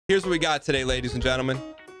Here's what we got today, ladies and gentlemen.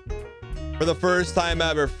 For the first time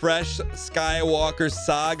ever, fresh Skywalker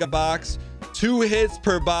Saga box. 2 hits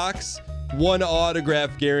per box, 1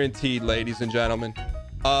 autograph guaranteed, ladies and gentlemen.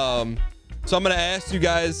 So I'm gonna ask you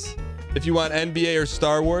guys if you want NBA or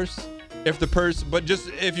Star Wars. If the person, but just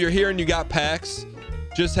if you're here and you got packs,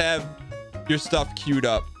 just have your stuff queued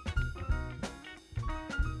up. All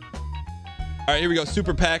right, here we go.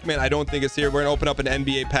 Super Pac-Man, I don't think it's here. We're gonna open up an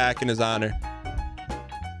NBA pack in his honor.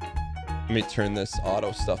 Let me turn this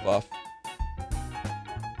auto stuff off.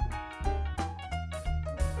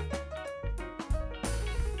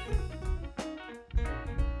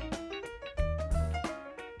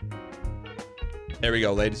 There we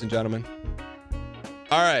go, ladies and gentlemen.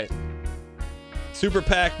 All right. Super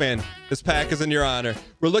Pac-Man. This pack is in your honor.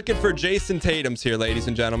 We're looking for Jason Tatum's here, ladies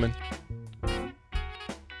and gentlemen.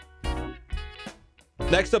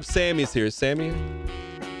 Next up, Sammy's here. Is Sammy here?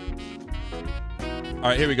 All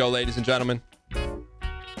right, here we go, ladies and gentlemen.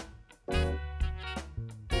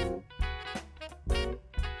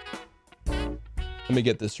 Let me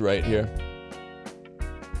get this right here.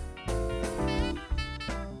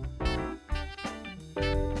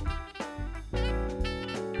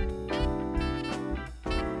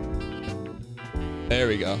 There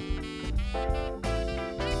we go.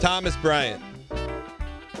 Thomas Bryant.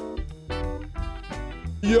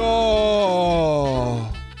 Yo.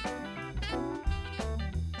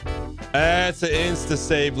 That's an insta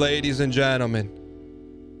save, ladies and gentlemen.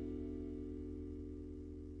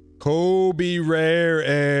 Kobe Rare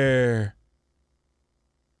Air.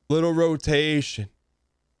 Little rotation.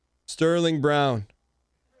 Sterling Brown.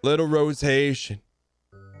 Little rotation.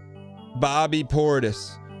 Bobby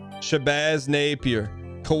Portis. Shabazz Napier.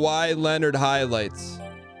 Kawhi Leonard highlights.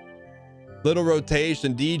 Little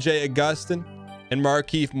rotation. DJ Augustin and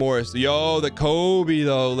Markieff Morris. Yo, the Kobe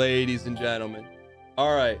though, ladies and gentlemen.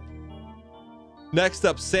 All right. Next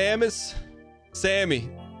up, Sammy.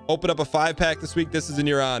 Open up a 5-pack this week. This is in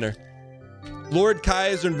your honor. Lord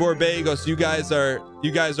Kaiser and Borbagos, you guys are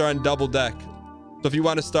on double deck. So if you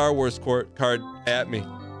want a Star Wars card, at me.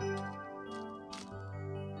 All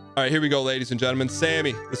right, here we go, ladies and gentlemen.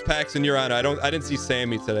 Sammy, this pack's in your honor. I didn't see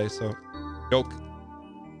Sammy today, so yoke.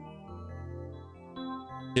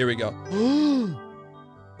 Here we go.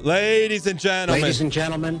 Ladies and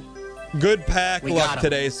gentlemen. Good pack luck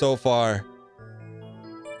today so far.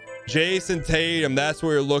 Jason Tatum, that's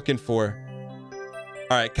what you're looking for.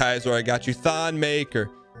 All right, Kaiser, I got you. Thon Maker,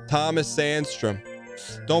 Thomas Sandstrom.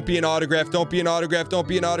 Don't be an autograph. Don't be an autograph. Don't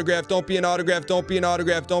be an autograph. Don't be an autograph. Don't be an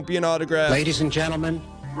autograph. Don't be an autograph. Ladies and gentlemen,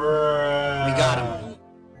 we got him.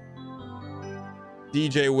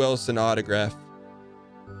 DJ Wilson autograph.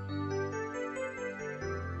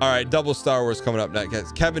 All right, double Star Wars coming up next,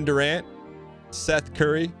 guys. Kevin Durant, Seth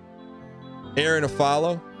Curry, Aaron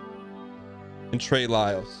Afalo, and Trey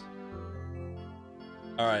Lyles.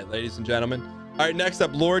 All right, ladies and gentlemen. All right, next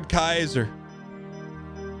up, Lord Kaiser.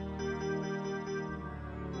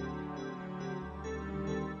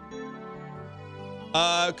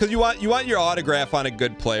 Because you want your autograph on a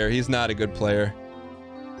good player. He's not a good player.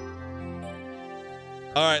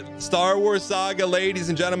 All right, Star Wars Saga, ladies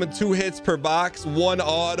and gentlemen. 2 hits per box, 1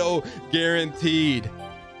 auto guaranteed.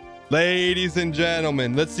 Ladies and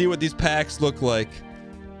gentlemen, let's see what these packs look like.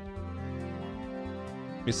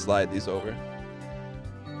 Let me slide these over.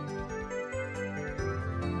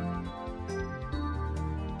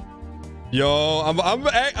 Yo,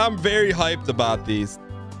 I'm very hyped about these.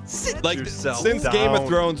 Like since Game of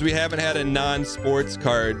Thrones, we haven't had a non-sports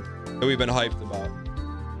card that we've been hyped about.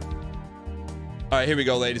 All right, here we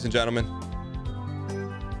go, ladies and gentlemen.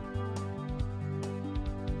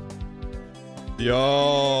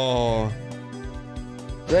 Yo.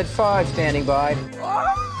 Red 5 standing by.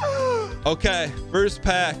 Okay, first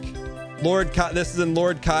pack. This is in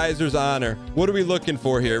Lord Kaiser's honor. What are we looking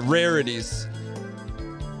for here? Rarities.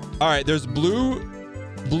 All right, there's blue.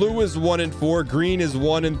 Blue is 1 in 4. Green is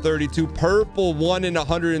 1 in 32. Purple 1 in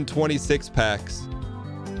 126 packs.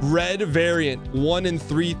 Red variant 1 in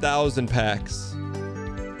 3,000 packs.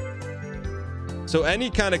 So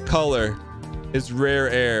any kind of color is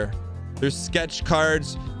rare air. There's sketch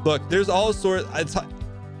cards. Look, there's all sorts.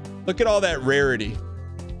 Look at all that rarity.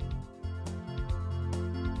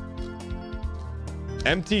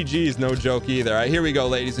 MTG is no joke either. All right, here we go,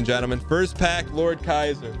 ladies and gentlemen. First pack, Lord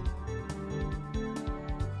Kaiser.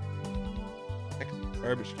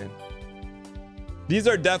 Garbage can. These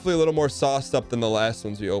are definitely a little more sauced up than the last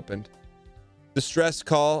ones we opened. Distress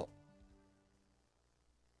call.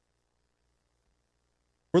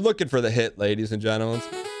 We're looking for the hit, ladies and gentlemen.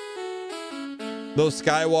 Those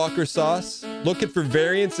Skywalker sauce. Looking for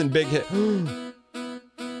variants and big hit.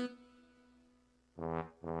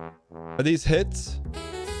 Are these hits?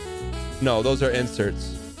 No, those are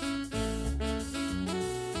inserts.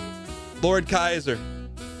 Lord Kaiser.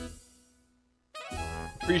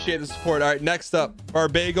 Appreciate the support. All right, next up,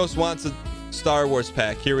 Barbagos wants a Star Wars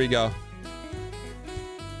pack. Here we go.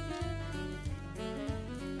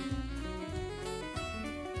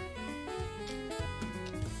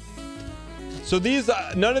 So these,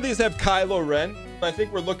 none of these have Kylo Ren. I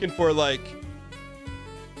think we're looking for like,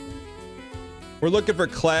 we're looking for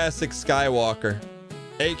classic Skywalker,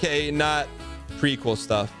 aka not prequel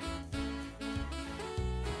stuff.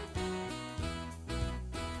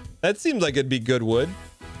 That seems like it'd be good wood.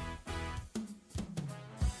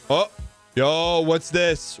 Oh, yo, what's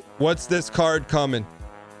this? What's this card coming?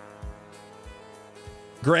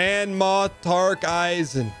 Grand Moff Tark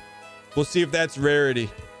Eisen. We'll see if that's rarity.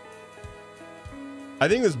 I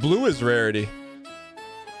think this blue is rarity.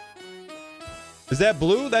 Is that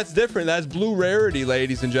blue? That's different. That's blue rarity,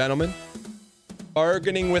 ladies and gentlemen.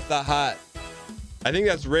 Bargaining with the hot. I think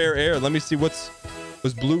that's rare air. Let me see was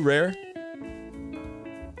blue rare?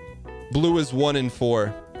 Blue is 1 in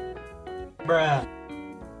 4. Bruh.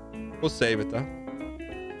 We'll save it though.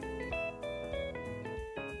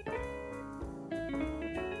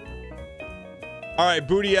 All right,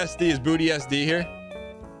 Booty SD. Is Booty SD here?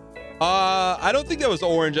 I don't think that was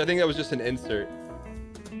orange. I think that was just an insert.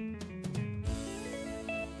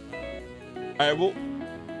 All right, well,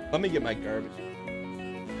 let me get my garbage.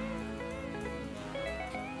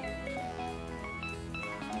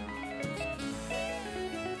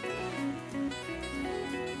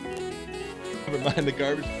 Never mind, the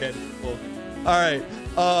garbage can is full.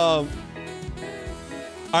 All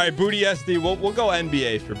right, Booty SD. We'll go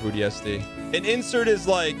NBA for Booty SD. An insert is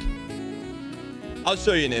like, I'll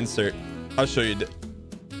show you an insert. I'll show you.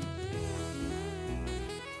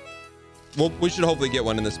 Well, we should hopefully get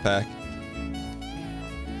one in this pack.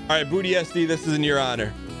 All right, Booty SD, this is in your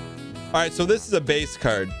honor. All right, so this is a base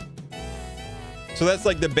card. So that's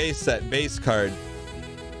like the base set, base card.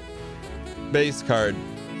 Base card.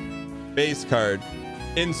 Base card.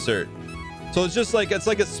 Insert. So it's just like, it's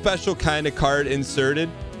like a special kind of card inserted.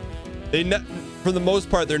 For the most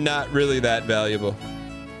part, they're not really that valuable.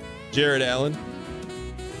 Jared Allen.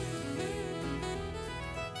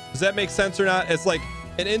 Does that make sense or not? It's like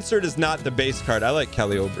an insert is not the base card. I like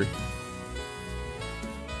Kelly Oubre.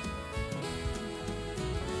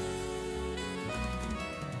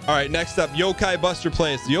 All right, next up, Yokai Buster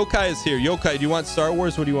Plays. Yokai is here. Yokai, do you want Star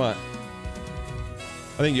Wars? What do you want?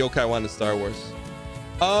 I think Yokai wanted Star Wars.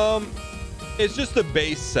 It's just a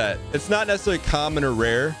base set. It's not necessarily common or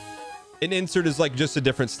rare. An insert is like just a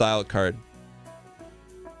different style card.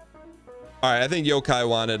 All right, I think Yokai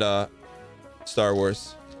wanted Star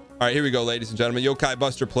Wars. All right, here we go, ladies and gentlemen. Yokai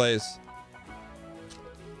Buster Plays.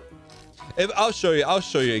 I'll show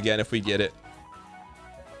you again if we get it.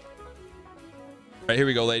 All right, here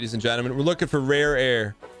we go, ladies and gentlemen. We're looking for rare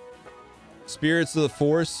air. Spirits of the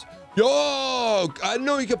Force. Yo, I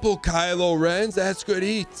know you can pull Kylo Ren's. That's good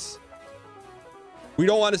eats. We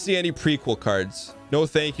don't want to see any prequel cards. No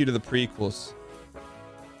thank you to the prequels.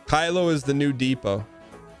 Kylo is the new Depot.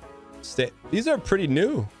 These are pretty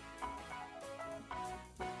new.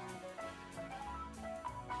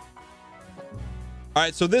 All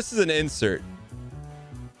right, so this is an insert.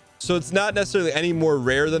 So it's not necessarily any more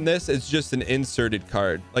rare than this. It's just an inserted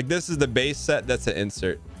card. Like this is the base set. That's an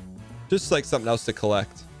insert. Just like something else to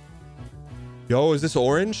collect. Yo, is this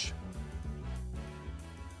orange?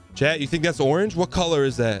 Chat, you think that's orange? What color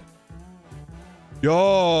is that?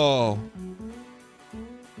 Yo.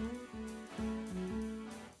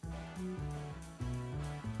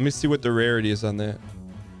 Let me see what the rarity is on that.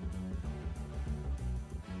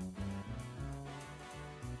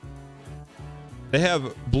 They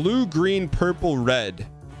have blue, green, purple, red.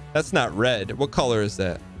 That's not red. What color is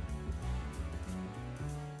that?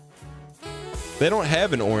 They don't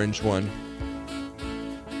have an orange one.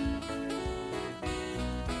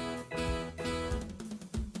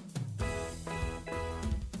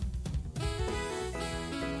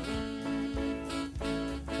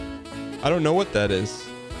 I don't know what that is.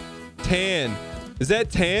 Tan. Is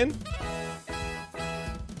that tan?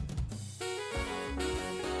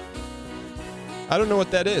 I don't know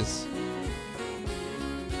what that is.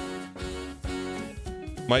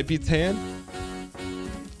 Might be tan.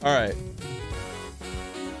 All right.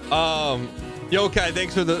 Yokai,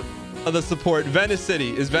 thanks for the support. Venice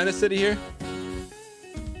City. Is Venice City here?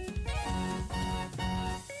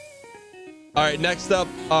 All right, next up,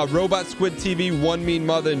 Robot Squid TV, One Mean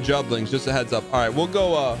Mother, and Jubblings. Just a heads up. All right, we'll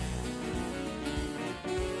go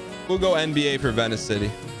NBA for Venice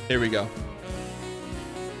City. Here we go.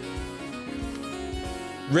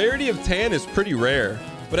 Rarity of tan is pretty rare,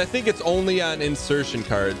 but I think it's only on insertion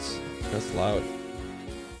cards. That's loud.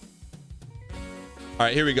 All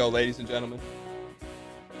right, here we go, ladies and gentlemen.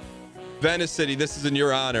 Venice City, this is in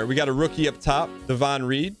your honor. We got a rookie up top, Devon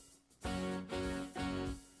Reed.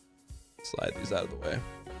 Slide these out of the way.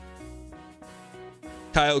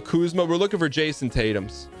 Kyle Kuzma. We're looking for Jason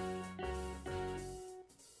Tatum's.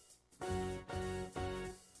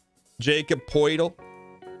 Jacob Poeltl.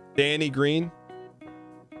 Danny Green.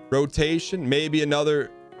 Rotation. Maybe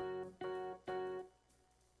another.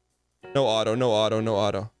 No auto, no auto, no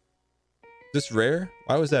auto. Is this rare?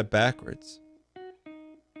 Why was that backwards?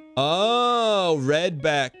 Oh, red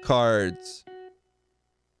back cards.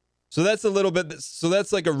 So that's a little bit. So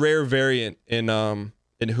that's like a rare variant in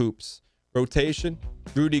hoops. Rotation,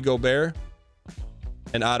 Rudy Gobert,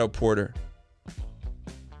 and Otto Porter.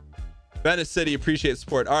 Venice City, appreciate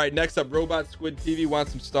support. All right, next up, Robot Squid TV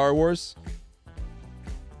wants some Star Wars.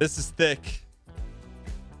 This is thick.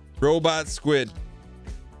 Robot Squid.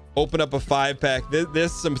 Open up a 5-pack.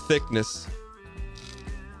 There's some thickness.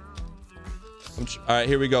 All right,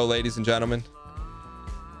 here we go, ladies and gentlemen.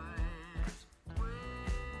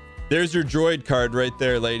 There's your droid card right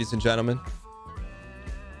there, ladies and gentlemen.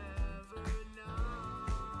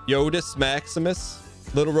 Yodis Maximus.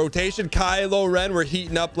 Little rotation. Kylo Ren. We're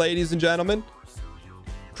heating up, ladies and gentlemen.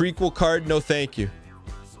 Prequel card. No thank you.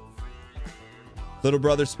 Little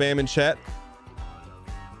brother spam in chat.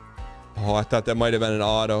 Oh, I thought that might have been an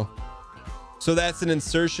auto. So that's an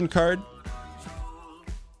insertion card.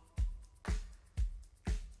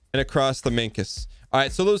 And across the Minkus. All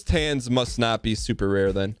right, so those tans must not be super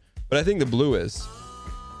rare then. But I think the blue is.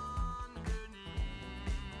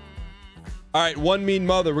 All right, One Mean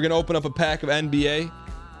Mother. We're going to open up a pack of NBA.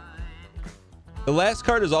 The last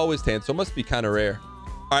card is always tan, so it must be kind of rare.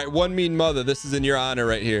 All right, One Mean Mother. This is in your honor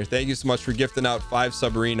right here. Thank you so much for gifting out 5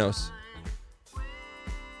 Submarinos.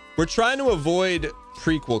 We're trying to avoid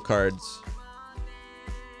prequel cards.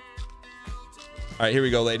 All right, here we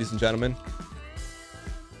go, ladies and gentlemen.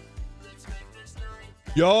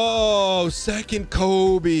 Yo, second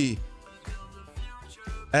Kobe.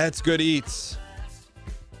 That's good eats.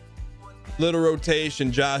 Little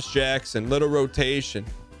rotation, Josh Jackson. Little rotation.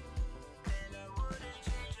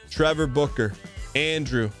 Trevor Booker.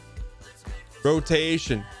 Andrew.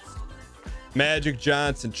 Rotation. Magic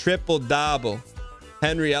Johnson. Triple double.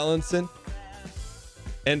 Henry Ellenson.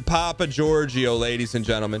 And Papa Giorgio, ladies and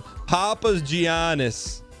gentlemen. Papa's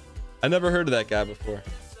Giannis. I never heard of that guy before.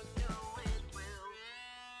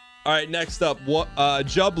 All right, next up,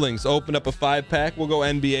 Jublings. Open up a 5-pack. We'll go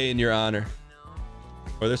NBA in your honor.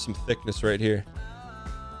 Oh, there's some thickness right here.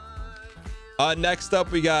 Next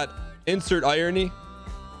up, we got Insert Irony.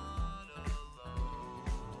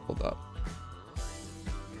 Hold up.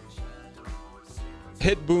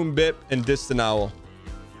 Hit Boom Bip and Distant Owl. All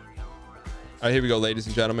right, here we go, ladies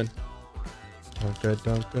and gentlemen. Don't good.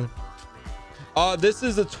 This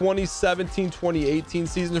is a 2017-2018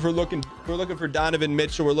 season. We're looking for Donovan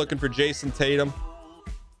Mitchell. We're looking for Jason Tatum.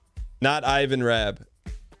 Not Ivan Rabb.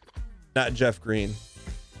 Not Jeff Green.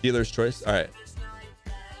 Dealer's choice. All right.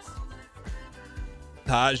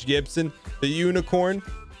 Taj Gibson, the unicorn.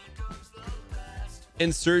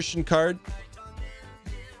 Insertion card.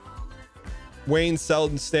 Wayne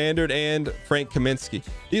Selden Standard and Frank Kaminsky.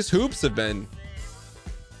 These hoops have been.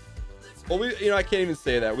 Well, I can't even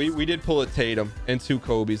say that. We did pull a Tatum and 2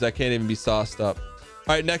 Kobe's. I can't even be sauced up.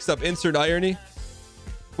 All right, next up, Insert Irony.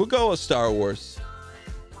 We'll go with Star Wars.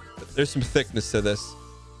 There's some thickness to this.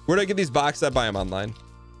 Where'd I get these boxes? I buy them online.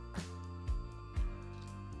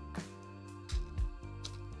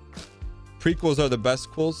 Prequels are the best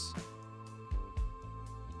quels.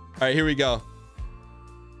 All right, here we go.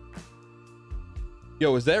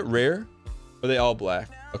 Yo, is that rare? Or are they all black?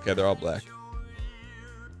 Okay, they're all black.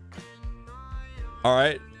 All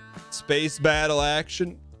right. Space battle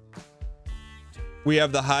action. We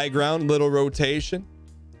have the high ground, little rotation.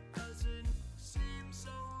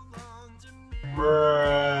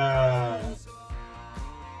 Bruh.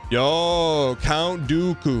 Yo, Count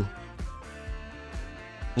Dooku.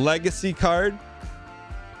 Legacy card.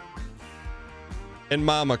 And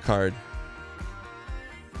Mama card.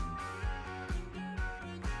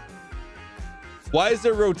 Why is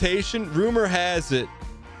there rotation? Rumor has it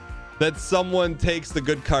that someone takes the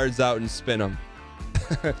good cards out and spin them.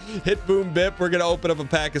 Hit Boom Bip. We're going to open up a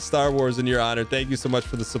pack of Star Wars in your honor. Thank you so much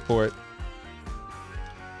for the support.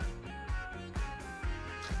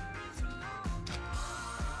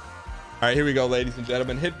 All right, here we go, ladies and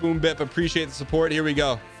gentlemen. Hit Boom Bip. Appreciate the support. Here we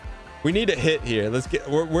go. We need a hit here. Let's get.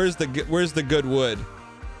 Where's the good wood?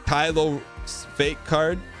 Kylo fake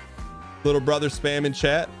card. Little brother spam in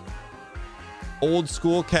chat. Old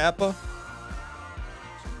school Kappa.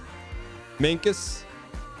 Minkus.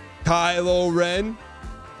 Kylo Ren.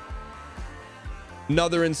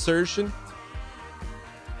 Another insertion.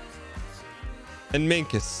 And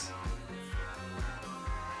Minkus.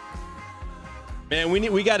 Man,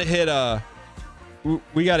 we gotta hit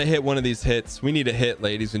we gotta hit one of these hits. We need a hit,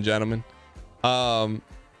 ladies and gentlemen.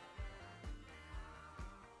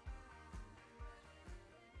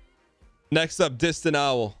 Next up, Distant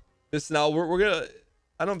Owl. Distant Owl, we're gonna,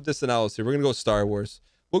 I don't have Distant Owls here. We're gonna go Star Wars.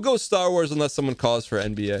 We'll go Star Wars unless someone calls for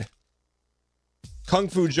NBA. Kung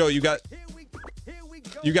Fu Joe, you got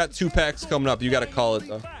 2 packs coming up. You gotta call it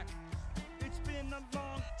though.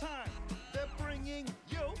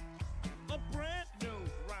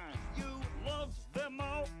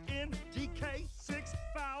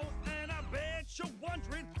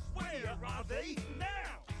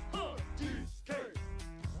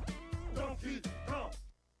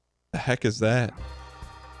 The heck is that?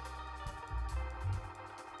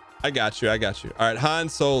 I got you. All right, Han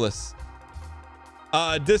Solus.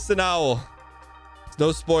 Distant Owl.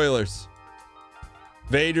 No spoilers.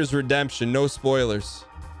 Vader's Redemption. No spoilers.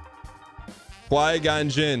 Qui-Gon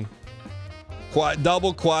Jinn.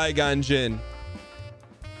 Double Qui-Gon Jinn.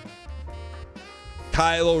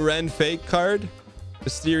 Kylo Ren fake card.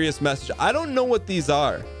 Mysterious message. I don't know what these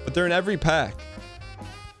are, but they're in every pack.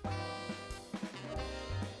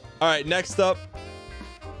 All right, next up,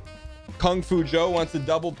 Kung Fu Joe wants a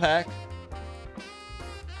double pack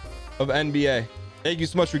of NBA. Thank you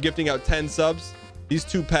so much for gifting out 10 subs. These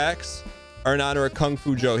 2 packs are in honor of Kung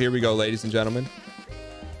Fu Joe. Here we go, ladies and gentlemen.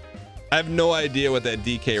 I have no idea what that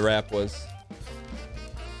DK rap was.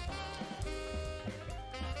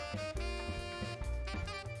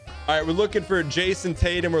 All right, we're looking for Jason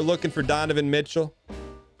Tatum. We're looking for Donovan Mitchell.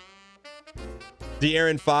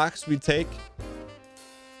 De'Aaron Fox, we take.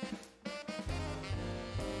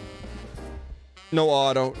 No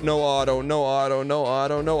auto, no auto, no auto, no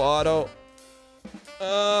auto, no auto.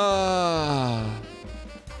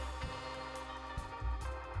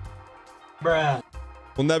 Bruh.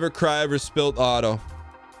 We'll never cry over spilt auto.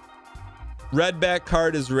 Redback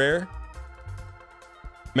card is rare.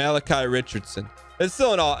 Malachi Richardson. It's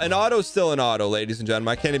still an auto. An auto's still an auto, ladies and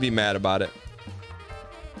gentlemen. I can't even be mad about it.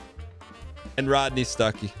 And Rodney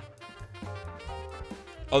Stuckey.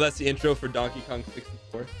 Oh, that's the intro for Donkey Kong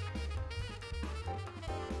 64.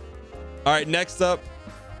 All right, next up,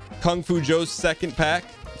 Kung Fu Joe's second pack.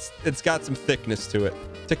 It's got some thickness to it.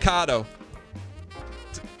 Takato.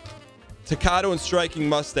 Takato and Striking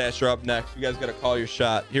Mustache are up next. You guys got to call your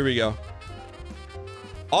shot. Here we go.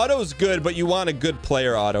 Auto's good, but you want a good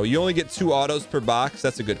player auto. You only get 2 autos per box.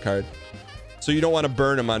 That's a good card. So you don't want to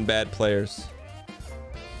burn them on bad players.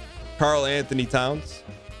 Karl Anthony Towns.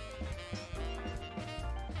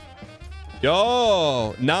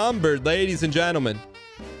 Yo, numbered, ladies and gentlemen.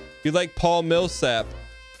 You like Paul Millsap?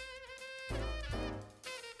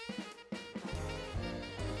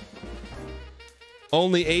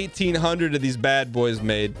 Only 1,800 of these bad boys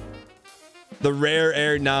made. The rare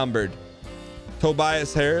air numbered.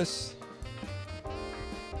 Tobias Harris.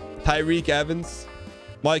 Tyreek Evans.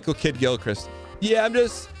 Michael Kidd Gilchrist. Yeah, I'm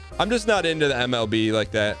just not into the MLB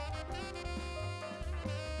like that.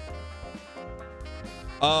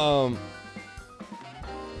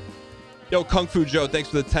 Yo, Kung Fu Joe, thanks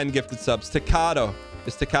for the 10 gifted subs. Takato.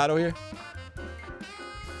 Is Takato here?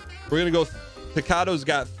 We're gonna go. Takato's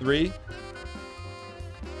got 3.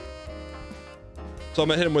 So I'm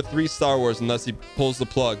gonna hit him with 3 Star Wars unless he pulls the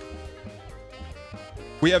plug.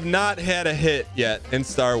 We have not had a hit yet in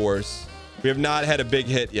Star Wars. We have not had a big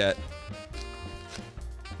hit yet.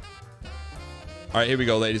 All right, here we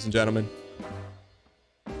go, ladies and gentlemen.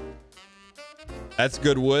 That's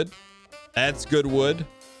good wood. That's good wood.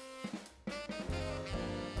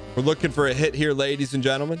 We're looking for a hit here, ladies and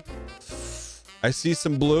gentlemen. I see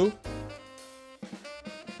some blue.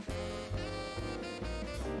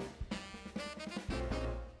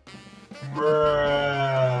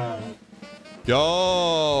 Bruh.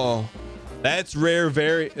 Yo, that's rare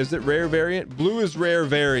variant. Is it rare variant? Blue is rare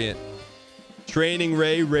variant. Training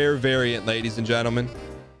Ray rare variant, ladies and gentlemen.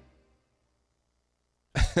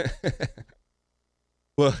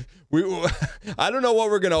 Look, I don't know what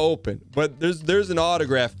we're gonna open, but there's an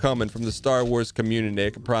autograph coming from the Star Wars community.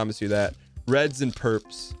 I can promise you that. Reds and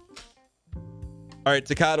perps. All right,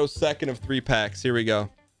 Takato's second of 3 packs. Here we go.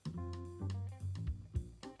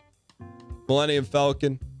 Millennium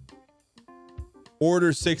Falcon.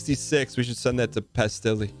 Order 66. We should send that to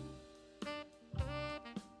Pastilli.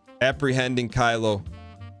 Apprehending Kylo.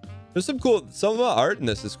 There's some of the art in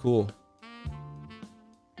this is cool.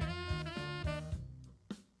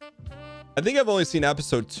 I think I've only seen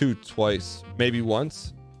episode 2 twice, maybe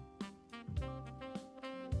once.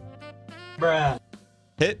 Bruh.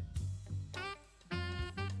 Hit.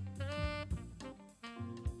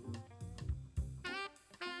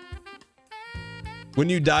 When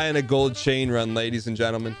you die in a gold chain run, ladies and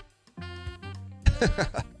gentlemen.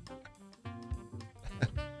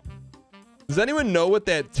 Does anyone know what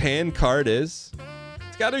that tan card is?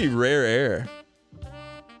 It's got to be rare air.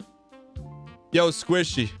 Yo,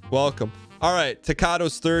 Squishy, welcome. All right,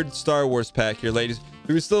 Takado's third Star Wars pack here, ladies.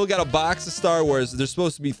 We still got a box of Star Wars. There's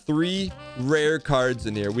supposed to be 3 rare cards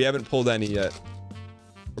in here. We haven't pulled any yet.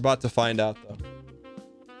 We're about to find out, though.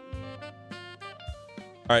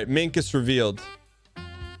 All right, Minkus revealed.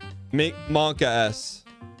 Monka S.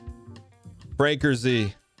 Breaker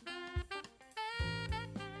Z.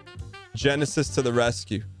 Genesis to the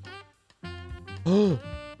rescue.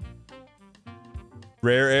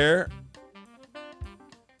 Rare air.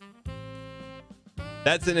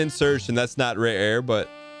 That's an insertion. That's not rare air, but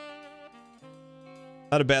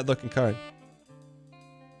not a bad looking card.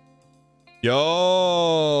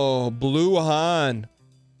 Yo, Blue Han.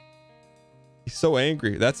 He's so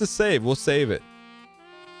angry. That's a save. We'll save it.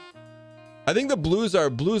 I think the blues are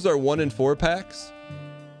 1 in 4 packs.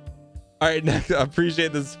 All right, next. I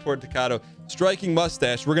appreciate the support, Takado. Striking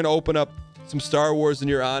Mustache. We're gonna open up some Star Wars in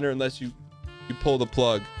your honor, unless you pull the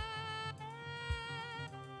plug.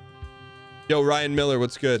 Yo, Ryan Miller,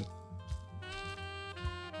 what's good?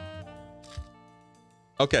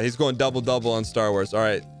 Okay, he's going double on Star Wars. All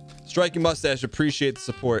right, Striking Mustache. Appreciate the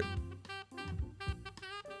support.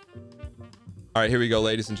 All right, here we go,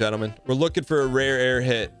 ladies and gentlemen. We're looking for a rare air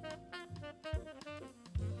hit.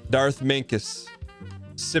 Darth Minkus.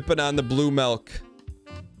 Sipping on the blue milk.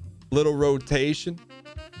 Little rotation.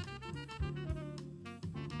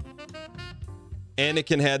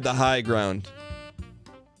 Anakin had the high ground.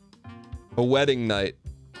 A wedding night.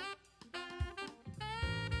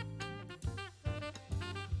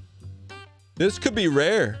 This could be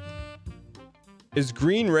rare. Is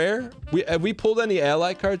green rare? Have we pulled any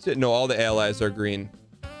ally cards yet? No, all the allies are green.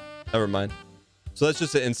 Never mind. So that's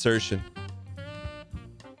just an insertion.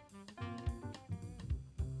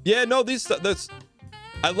 Yeah, no,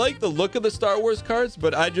 I like the look of the Star Wars cards,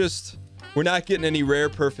 but we're not getting any rare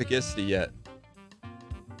perfecticity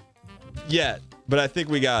yet, but I think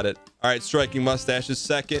we got it. All right, Striking Mustache is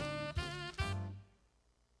second.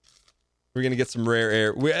 We're gonna get some rare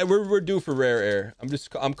air. We're due for rare air.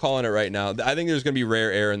 I'm calling it right now. I think there's gonna be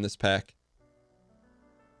rare air in this pack.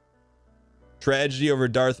 Tragedy over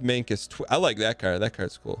Darth Minkus. I like that card. That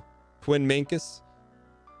card's cool. Twin Minkus.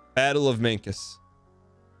 Battle of Minkus.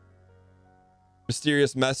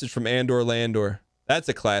 Mysterious message from Andor Landor. That's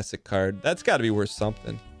a classic card. That's got to be worth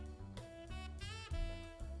something.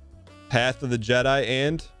 Path of the Jedi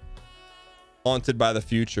and Haunted by the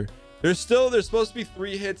Future. There's supposed to be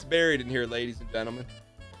 3 hits buried in here, ladies and gentlemen.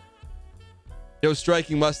 Yo,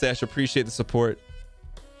 Striking Mustache, appreciate the support.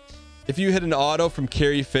 If you hit an auto from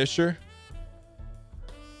Carrie Fisher.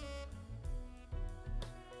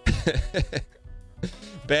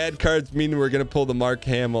 Bad cards mean we're gonna pull the Mark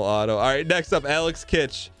Hamill auto. All right, next up, Alex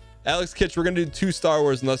Kitsch. Alex Kitsch, we're gonna do 2 Star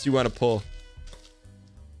Wars unless you want to pull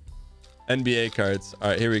NBA cards. All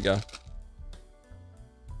right, here we go. All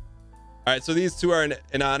right, so these 2 are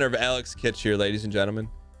in honor of Alex Kitsch here, ladies and gentlemen.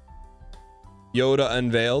 Yoda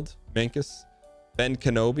unveiled, Minkus. Ben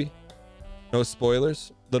Kenobi. No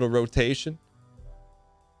spoilers. Little rotation.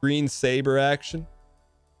 Green saber action.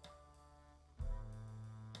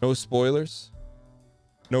 No spoilers.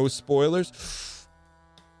 No spoilers.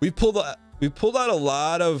 We pulled out a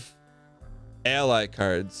lot of ally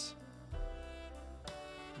cards.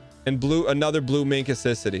 And another blue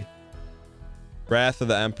Minkusicity. Wrath of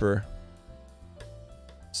the Emperor.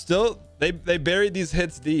 Still, they buried these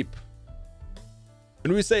hits deep.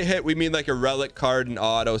 When we say hit, we mean like a relic card, an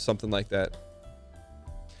auto, something like that.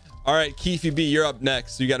 All right, Keefy B, you're up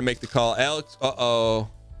next. So you got to make the call. Alex, uh-oh.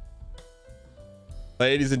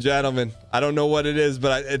 Ladies and gentlemen, I don't know what it is,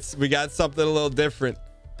 but we got something a little different.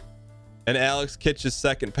 And Alex Kitsch's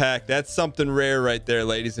second pack. That's something rare right there,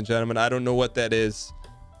 ladies and gentlemen. I don't know what that is.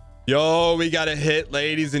 Yo, we got a hit,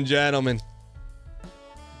 ladies and gentlemen.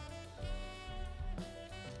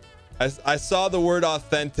 I saw the word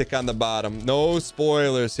authentic on the bottom. No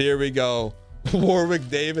spoilers. Here we go. Warwick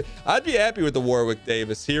Davis. I'd be happy with the Warwick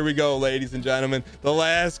Davis. Here we go, ladies and gentlemen. The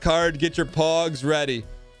last card. Get your pogs ready.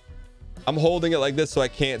 I'm holding it like this so I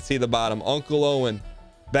can't see the bottom. Uncle Owen.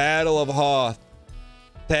 Battle of Hoth.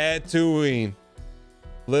 Tatooine.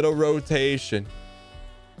 Little rotation.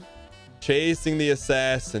 Chasing the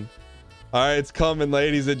assassin. All right, it's coming,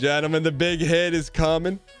 ladies and gentlemen. The big hit is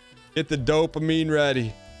coming. Get the dopamine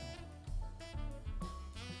ready.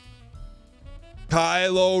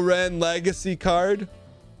 Kylo Ren legacy card.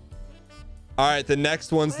 All right, the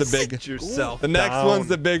next one's the big. Sit yourself The next down. one's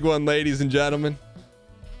the big one, ladies and gentlemen.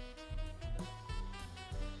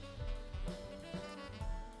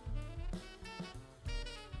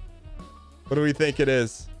 What do we think it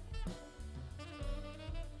is?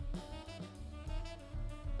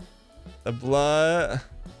 The blood.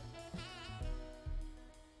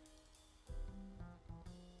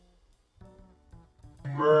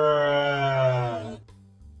 Bruh.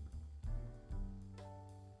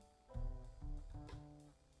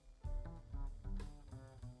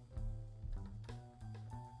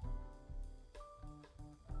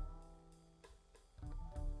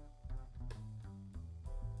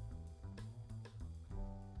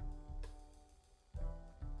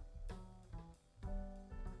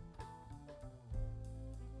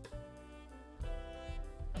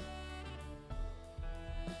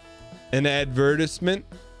 An advertisement.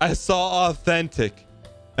 I saw authentic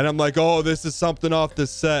and I'm like, oh, this is something off the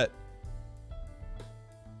set.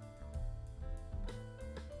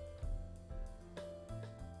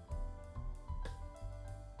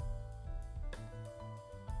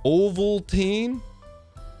 Ovaltine.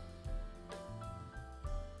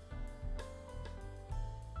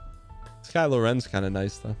 Kylo Ren's kind of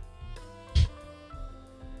nice though.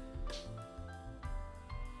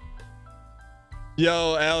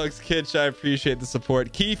 Yo, Alex Kitsch, I appreciate the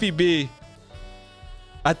support. Keefy B.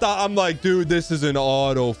 I'm like, dude, this is an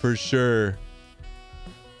auto for sure.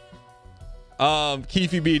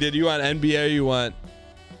 Keefy B, did you want NBA or you want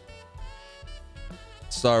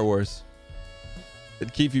Star Wars?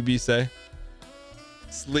 Did Keefy B say?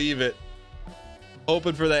 Just leave it.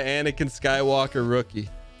 Open for the Anakin Skywalker rookie.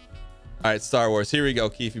 All right, Star Wars. Here we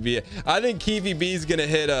go, Keefy B. I think Keefy B is gonna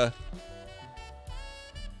hit a.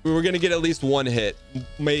 We're gonna get at least one hit,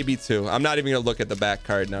 maybe two. I'm not even gonna look at the back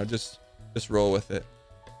card now. Just roll with it.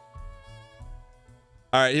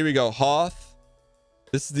 All right, here we go. Hoth.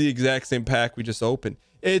 This is the exact same pack we just opened.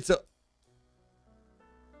 It's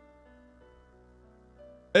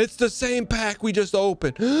the same pack we just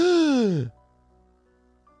opened.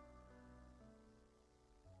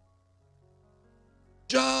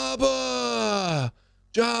 Jabba.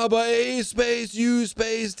 Jabba. A space U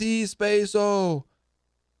space T space O.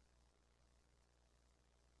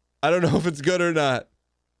 I don't know if it's good or not.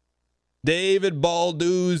 David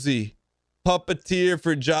Balduzzi. Puppeteer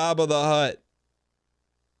for Jabba the Hutt.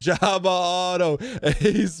 Jabba Auto.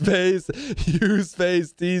 A space U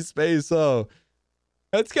space T space O.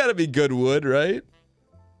 That's got to be good wood, right?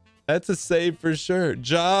 That's a save for sure.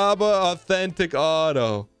 Jabba Authentic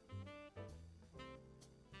Auto.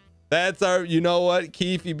 That's our, you know what,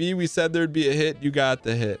 Keefy B, we said there'd be a hit. You got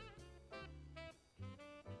the hit.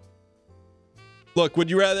 Look, would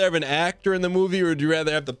you rather have an actor in the movie or would you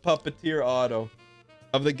rather have the puppeteer auto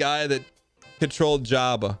of the guy that controlled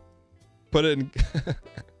Jabba? Put it in.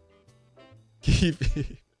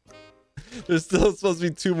 Keefy. There's still supposed to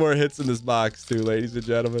be 2 more hits in this box too, ladies and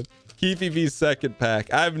gentlemen. Keefy V's second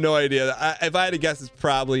pack. I have no idea. If I had to guess, it's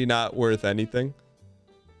probably not worth anything.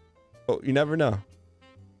 But you never know.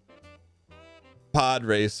 Pod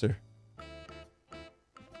Racer.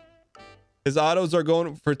 His autos are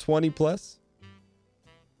going for 20 plus.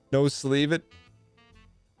 No sleeve it.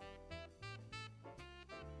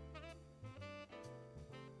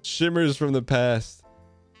 Shimmers from the past.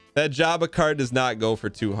 That Jabba card does not go for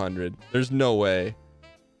 200. There's no way.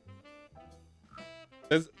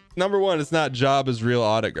 Number one, it's not Jabba's real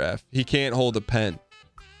autograph. He can't hold a pen.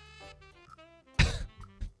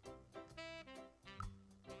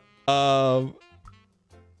 Yo,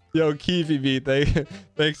 Keefy B,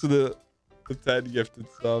 thanks for the 10 gifted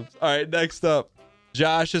subs. All right, next up,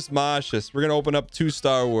 Joshus Moshus. We're gonna open up 2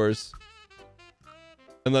 Star Wars,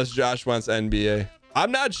 unless Josh wants NBA.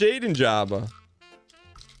 I'm not shading Jabba.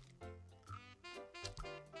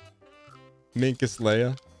 Minkus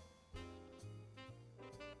Leia.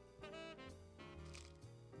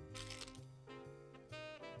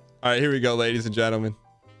 All right, here we go, ladies and gentlemen.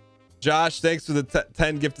 Josh, thanks for the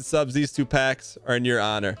 10 gifted subs. These 2 packs are in your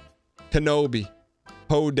honor. Kenobi,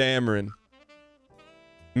 Poe Dameron,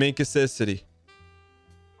 Minkusicity,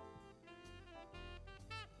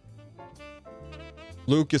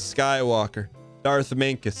 Lucas Skywalker, Darth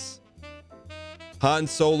Minkus, Han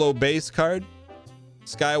Solo base card,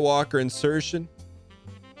 Skywalker insertion,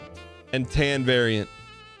 and tan variant.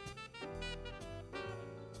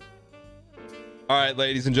 All right,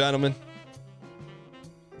 ladies and gentlemen.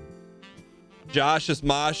 Joshus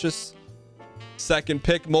Moshus, Second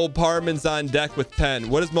pick, Mo Parman's on deck with 10.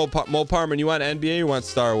 What is Mo Parman? You want NBA or you want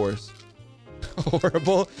Star Wars?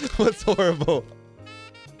 Horrible? What's horrible?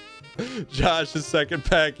 Josh's second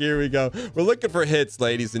pack. Here we go. We're looking for hits,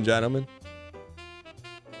 ladies and gentlemen.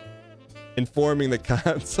 Informing the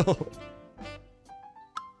console.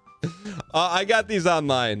 I got these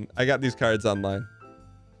online. I got these cards online.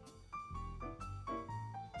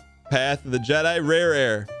 Path of the Jedi. Rare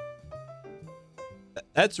air.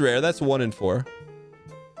 That's rare. That's 1 in 4.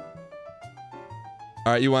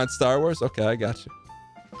 All right, you want Star Wars? Okay, I got you.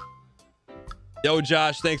 Yo,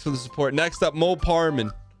 Josh, thanks for the support. Next up, Mo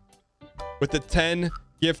Parman with the 10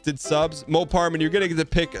 gifted subs. Mo Parman, you're going to get to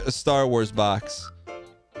pick a Star Wars box.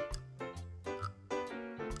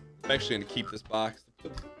 I'm actually going to keep this box to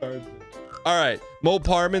put the cards in. All right, Mo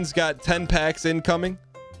Parman's got 10 packs incoming.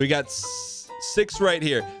 We got 6 right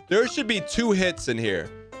here. There should be 2 hits in here.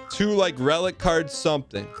 2 like relic cards,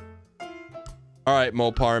 something. All right,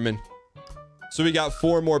 Mo Parman. So we got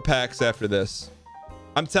 4 more packs after this.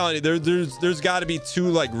 I'm telling you, there's got to be 2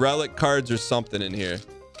 like relic cards or something in here.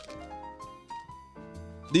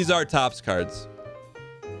 These are Topps cards.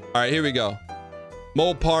 All right, here we go.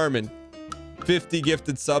 Mo Parman, 50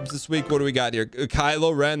 gifted subs this week. What do we got here?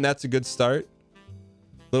 Kylo Ren, that's a good start.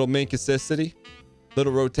 Little Minkasicity.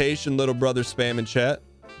 Little rotation, little brother spam in chat.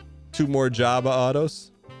 2 more Jabba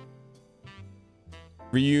autos.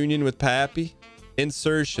 Reunion with Pappy.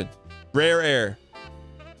 Insertion. Rare air.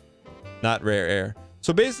 Not rare air.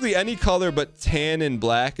 So basically any color but tan and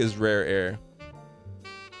black is rare air.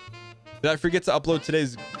 Did I forget to upload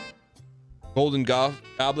today's Golden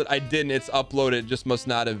Goblet? I didn't. It's uploaded. It just must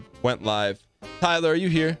not have went live. Tyler, are you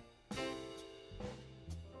here?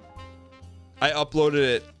 I uploaded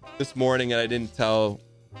it this morning and I didn't tell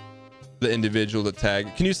the individual to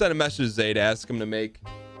tag. Can you send a message to Zay to ask him to make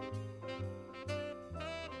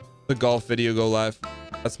the golf video go live?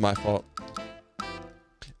 That's my fault.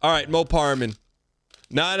 All right, Mo Parman.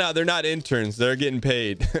 No, they're not interns. They're getting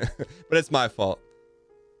paid. But it's my fault.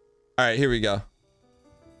 All right, here we go.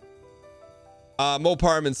 Mo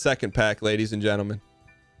Parman's second pack, ladies and gentlemen.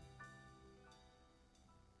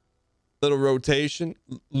 Little rotation.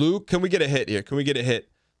 Luke, can we get a hit here? Can we get a hit?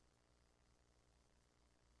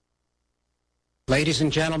 Ladies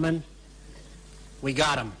and gentlemen, we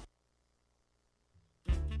got him.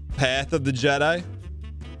 Path of the Jedi.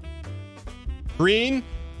 Green.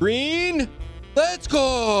 Let's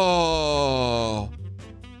go.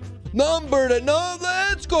 Number to no.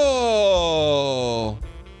 Let's go.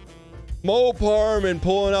 Mo Parman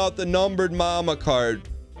pulling out the numbered mama card.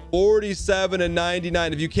 47 and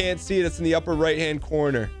 99. If you can't see it, it's in the upper right hand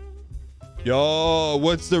corner. Yo,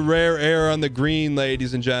 what's the rare air on the green,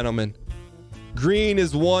 ladies and gentlemen? Green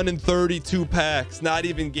is 1 in 32 packs. Not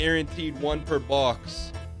even guaranteed 1 per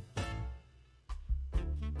box.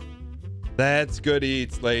 That's good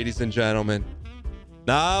eats, ladies and gentlemen.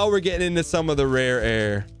 Now we're getting into some of the rare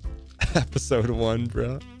air. Episode 1,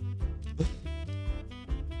 bro.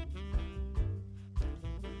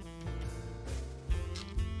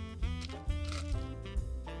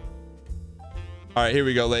 All right, here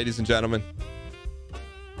we go, ladies and gentlemen.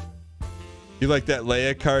 You like that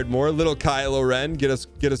Leia card more? Little Kylo Ren, get us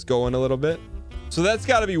going a little bit. So that's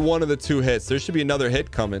got to be one of the 2 hits. There should be another hit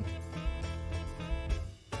coming.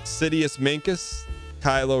 Sidious Minkus,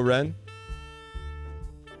 Kylo Ren.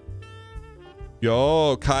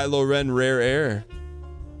 Yo, Kylo Ren rare air.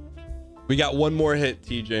 We got 1 more hit,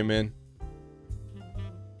 TJ, man.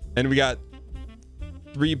 And we got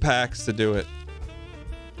 3 packs to do it.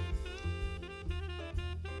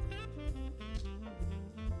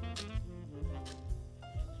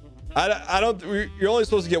 I don't. You're only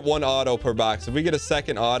supposed to get 1 auto per box. If we get a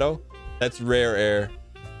second auto, that's rare air.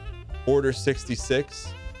 Order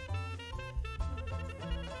 66.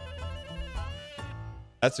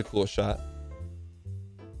 That's a cool shot.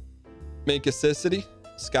 Minkasicity.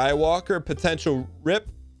 Skywalker. Potential rip.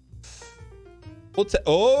 We'll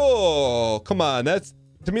oh, come on. That's,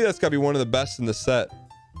 to me, that's got to be one of the best in the set.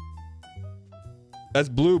 That's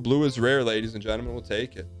blue. Blue is rare, ladies and gentlemen. We'll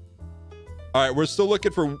take it. All right, we're still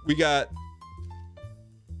looking for, we got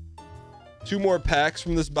 2 more packs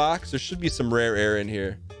from this box. There should be some rare air in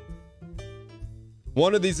here.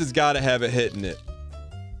 One of these has got to have a hit in it.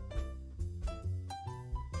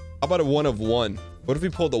 How about a 1 of 1? What if we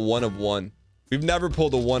pulled a 1 of 1? We've never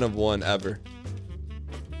pulled a 1 of 1 ever.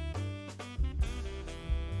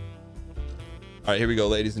 All right, here we go,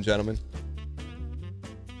 ladies and gentlemen.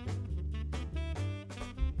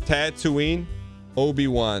 Tatooine,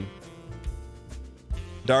 Obi-Wan.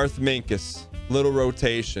 Darth Minkus, little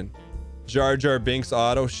rotation. Jar Jar Binks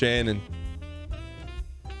auto, Shannon.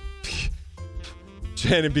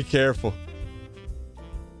 Shannon, be careful.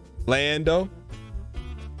 Lando.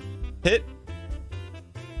 Hit.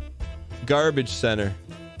 Garbage center.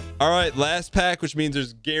 All right, last pack, which means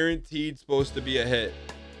there's guaranteed supposed to be a hit.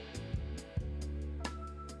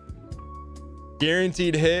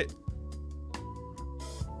 Guaranteed hit.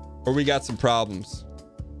 Or we got some problems.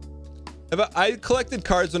 I collected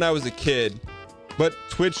cards when I was a kid, but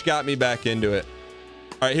Twitch got me back into it.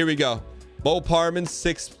 All right, here we go. Mo Parman,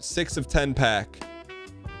 6 of 10 pack.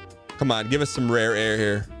 Come on, give us some rare air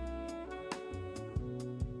here.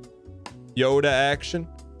 Yoda action.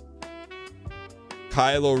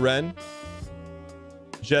 Kylo Ren.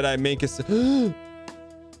 Jedi Minkus.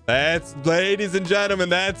 That's, ladies and gentlemen,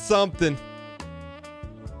 that's something.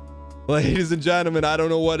 Ladies and gentlemen, I don't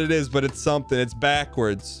know what it is, but it's something. It's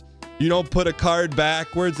backwards. You don't put a card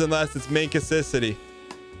backwards unless it's Minkasicity.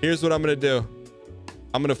 Here's what I'm going to do.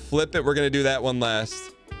 I'm going to flip it. We're going to do that one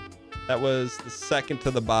last. That was the second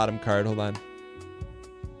to the bottom card. Hold on.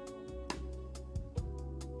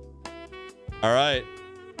 All right.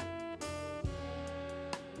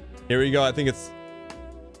 Here we go. I think it's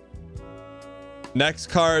next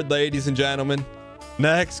card, ladies and gentlemen.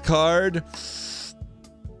 Next card.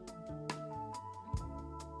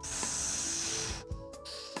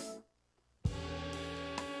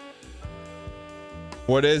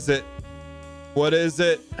 What is it? What is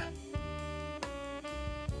it?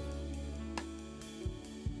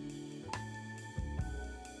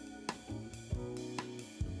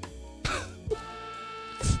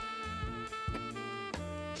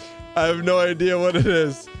 I have no idea what it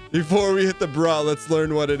is. Before we hit the bra, let's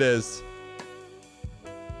learn what it is.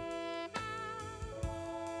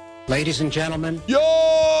 Ladies and gentlemen. Yo!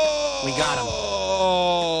 We got him.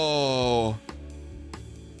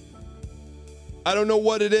 I don't know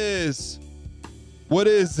what it is. What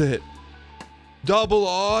is it? Double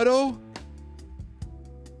auto?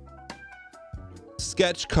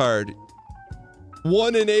 Sketch card.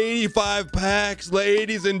 1 in 85 packs,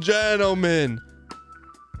 ladies and gentlemen.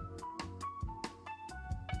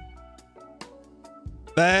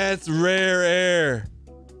 That's rare air.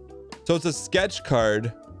 So it's a sketch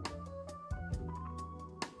card.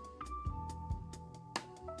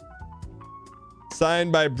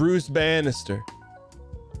 Signed by Bruce Bannister.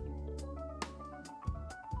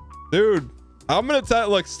 Dude, I'm gonna tell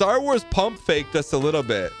you, look, Star Wars pump faked us a little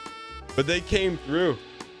bit, but they came through.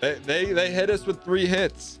 They hit us with 3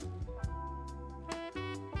 hits.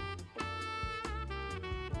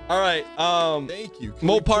 All right, Thank you.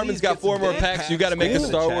 Mo Parman's got 4 more packs. You got to make a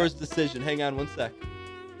Star Wars decision. Hang on one sec.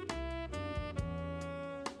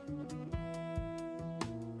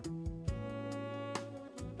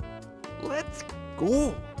 Let's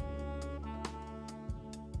go.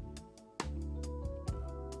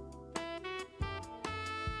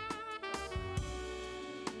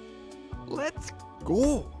 Let's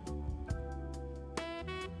go.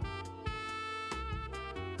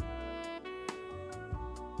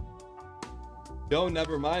 Yo,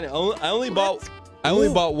 never mind. I only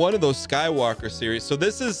bought one of those Skywalker series. So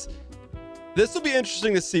this will be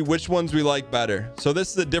interesting to see which ones we like better. So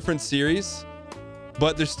this is a different series,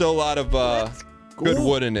 but there's still a lot of good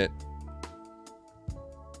wood in it.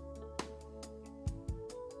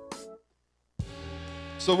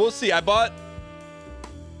 So we'll see.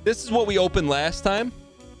 This is what we opened last time.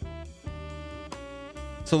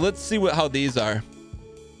 So let's see how these are.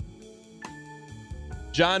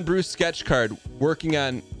 John Bruce sketch card, working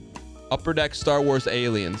on Upper Deck Star Wars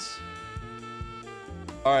Aliens.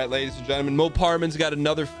 All right, ladies and gentlemen, Mo Parman's got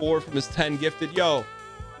another 4 from his 10 gifted. Yo,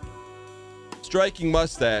 striking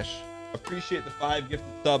mustache. Appreciate the 5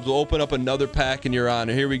 gifted subs. We'll open up another pack in your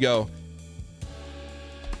honor. Here we go.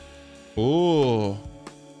 Ooh.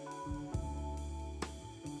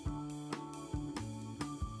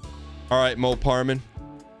 All right, Mo Parman.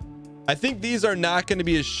 I think these are not going to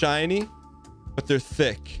be as shiny, but they're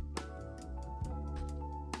thick.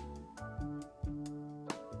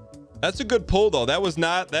 That's a good pull, though.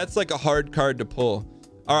 That's like a hard card to pull.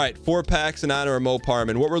 All right, 4 packs in honor of Mo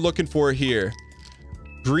Parman. What we're looking for here.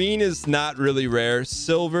 Green is not really rare.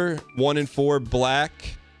 Silver, 1 in 4.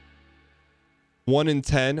 Black, 1 in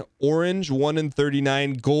 10. Orange, 1 in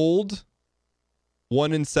 39. Gold,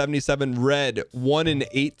 1 in 77. Red, 1 in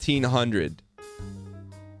 1800.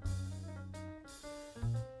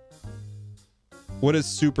 What is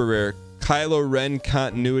super rare? Kylo Ren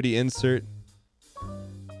continuity insert.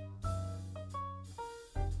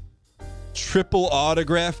 Triple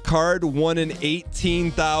autograph card, 1 in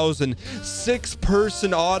 18,000.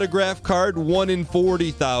 6-person autograph card, 1 in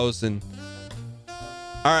 40,000. All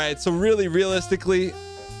right, so really, realistically,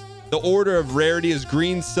 The order of rarity is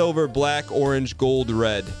green, silver, black, orange, gold,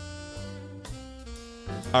 red.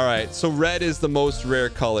 All right, so red is the most rare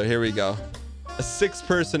color. Here we go. A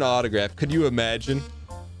 6-person autograph. Could you imagine?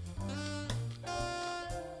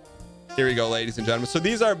 Here we go, ladies and gentlemen. So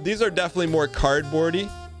these are definitely more cardboardy.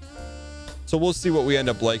 So we'll see what we end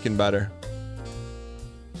up liking better.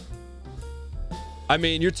 I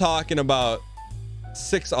mean, you're talking about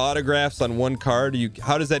 6 autographs on one card.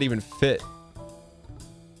 How does that even fit?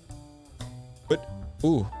 But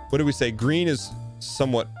ooh, what did we say? Green is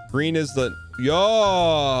somewhat. Green is the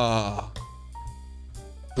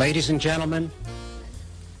Ladies and gentlemen,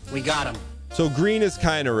 we got him. So green is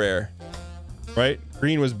kind of rare, right?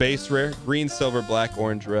 Green was base rare. Green, silver, black,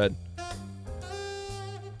 orange, red.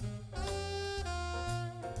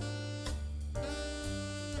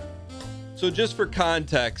 So just for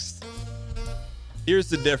context, here's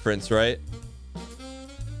the difference, right?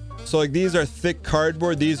 So like these are thick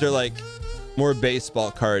cardboard. These are like more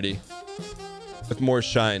baseball cardy with more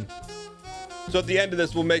shine. So at the end of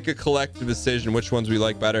this, we'll make a collective decision which ones we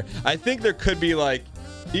like better. I think there could be like,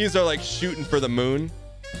 these are like shooting for the moon.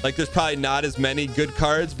 Like there's probably not as many good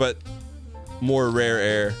cards, but more rare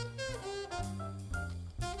air.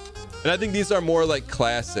 And I think these are more like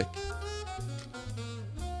classic.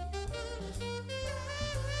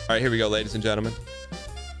 All right, here we go, ladies and gentlemen.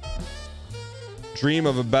 Dream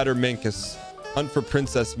of a better Minkus. Hunt for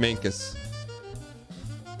Princess Minkus.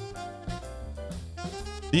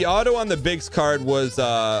 The auto on the Bigs card was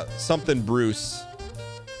something Bruce.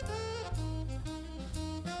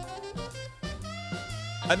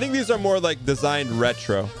 I think these are more like designed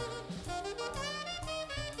retro.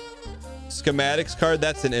 Schematics card,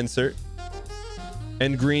 that's an insert.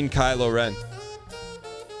 And green Kylo Ren.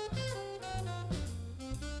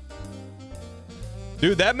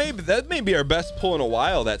 Dude, that may be our best pull in a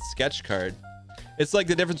while, that sketch card. It's like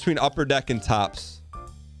the difference between upper deck and tops.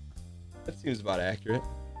 That seems about accurate.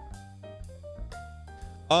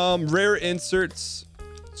 Rare inserts.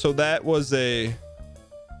 So that was a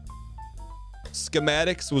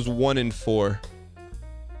schematics was 1 in 4.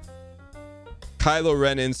 Kylo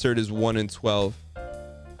Ren insert is 1 in 12.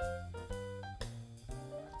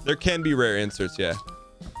 There can be rare inserts, yeah.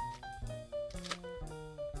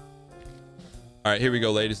 All right, here we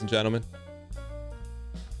go, ladies and gentlemen.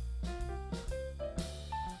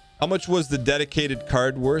 How much was the dedicated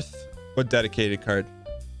card worth? What dedicated card?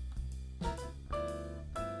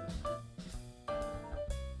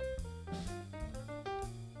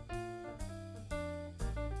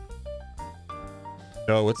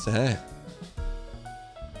 Oh, what's that?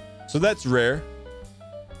 So that's rare.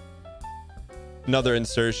 Another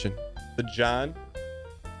insertion. The John.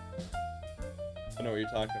 I know what you're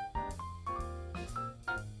talking about.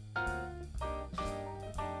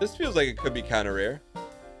 This feels like it could be kind of rare.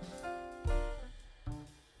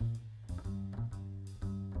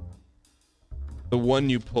 The one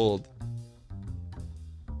you pulled.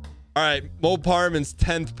 All right, Mo Parman's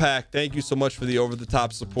 10th pack. Thank you so much for the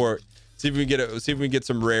over-the-top support. See if we can get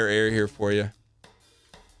some rare air here for you.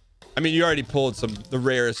 I mean, you already pulled the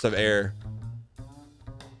rarest of air,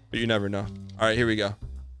 but you never know. All right, here we go.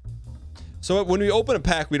 So when we open a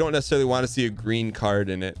pack, we don't necessarily want to see a green card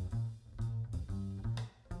in it.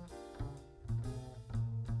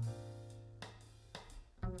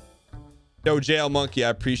 Yo, Jail Monkey, I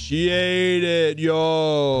appreciate it.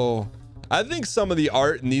 Yo, I think some of the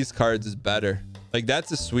art in these cards is better. Like,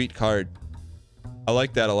 that's a sweet card. I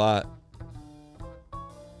like that a lot.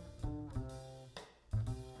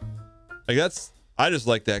 Like, I just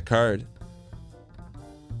like that card.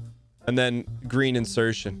 And then green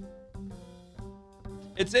insertion.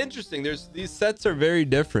 It's interesting. These sets are very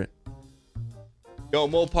different. Yo,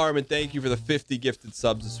 Mo Parman, thank you for the 50 gifted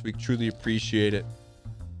subs this week. Truly appreciate it.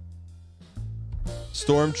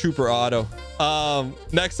 Stormtrooper auto.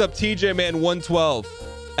 Next up, TJ Man 112.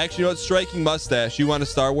 Actually, you know what? Striking mustache. You want a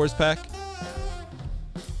Star Wars pack?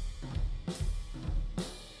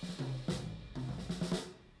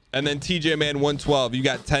 And then TJ Man 112. You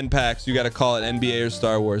got 10 packs. You got to call it NBA or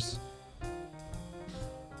Star Wars.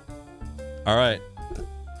 All right.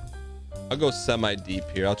 I'll go semi-deep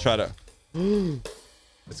here. I'll try to...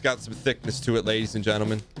 It's got some thickness to it, ladies and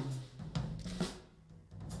gentlemen.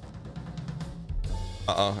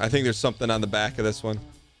 Uh-oh. I think there's something on the back of this one.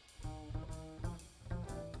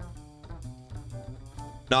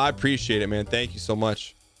 No, I appreciate it, man. Thank you so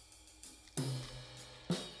much.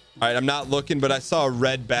 All right, I'm not looking, but I saw a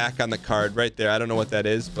red back on the card right there. I don't know what that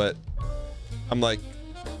is, but I'm like...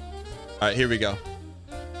 All right, here we go.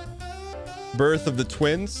 Birth of the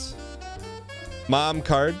Twins. Mom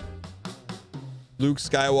card. Luke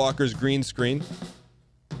Skywalker's green screen.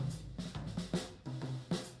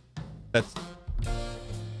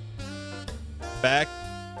 Back.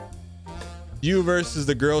 You versus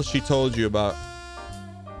the girl she told you about.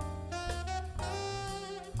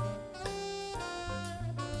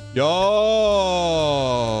 Yo.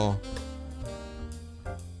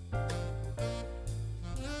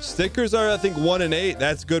 Stickers are, I think, 1 and 8.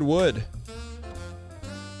 That's good wood.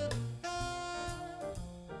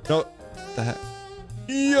 No. What the heck?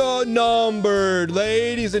 Yo, numbered,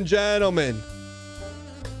 ladies and gentlemen.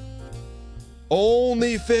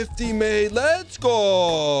 Only 50 made. Let's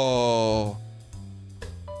go.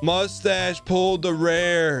 Mustache pulled the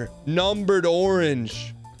rare. Numbered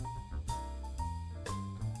orange.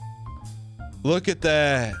 Look at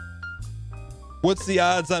that. What's the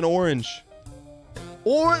odds on orange?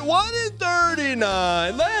 Orange 1 in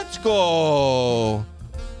 39. Let's go.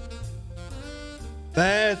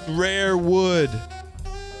 That's rare wood.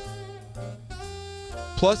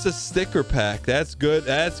 Plus a sticker pack. That's good.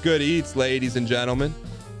 That's good eats, ladies and gentlemen.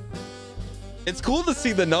 It's cool to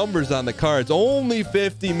see the numbers on the cards. Only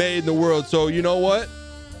 50 made in the world. So you know what?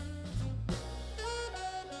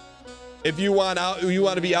 If you want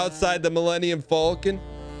to be outside the Millennium Falcon,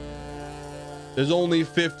 there's only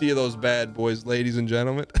 50 of those bad boys, ladies and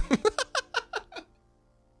gentlemen.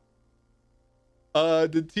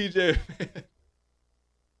 The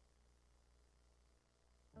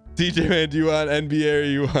TJ man, do you want NBA or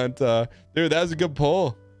you want dude, that was a good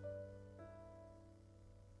poll.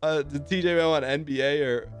 The TJ man want NBA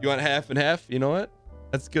or you want half and half? You know what?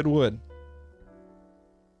 That's good wood.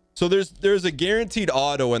 So there's a guaranteed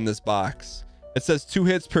auto in this box. It says 2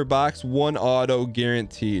 hits per box, 1 auto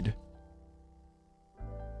guaranteed.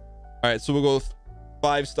 All right, so we'll go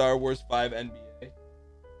 5 Star Wars, 5 NBA.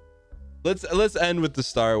 Let's end with the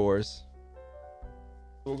Star Wars.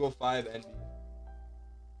 We'll go 5 NBA.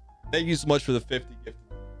 Thank you so much for the 50 gift.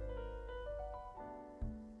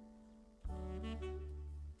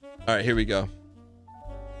 All right, here we go.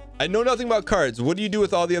 I know nothing about cards. What do you do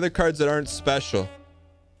with all the other cards that aren't special?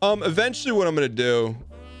 Eventually what I'm going to do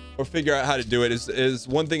or figure out how to do it is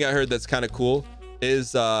one thing I heard that's kind of cool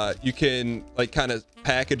is you can like kind of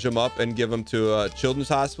package them up and give them to a children's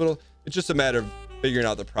hospital. It's just a matter of figuring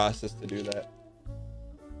out the process to do that.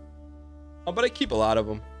 But I keep a lot of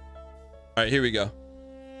them. All right, here we go.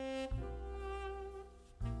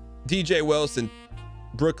 DJ Wilson,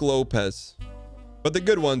 Brooke Lopez. But the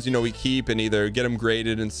good ones, you know, we keep and either get them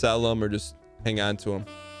graded and sell them or just hang on to them.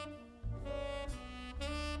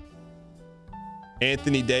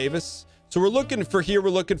 Anthony Davis. So we're looking for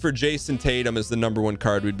Jason Tatum as the #1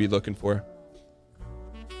 card we'd be looking for.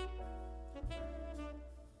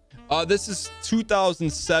 This is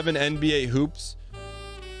 2007 NBA hoops.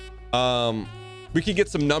 We could get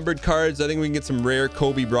some numbered cards. I think we can get some rare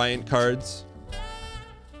Kobe Bryant cards.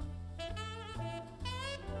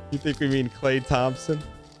 You think we mean Klay Thompson?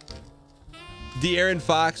 De'Aaron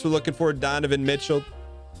Fox, we're looking for Donovan Mitchell.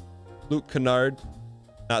 Luke Kennard,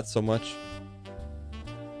 not so much.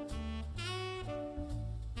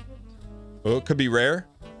 Oh, it could be rare.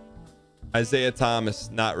 Isaiah Thomas,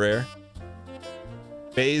 not rare.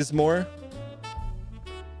 Bazemore.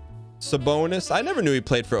 Sabonis. I never knew he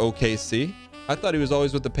played for OKC. I thought he was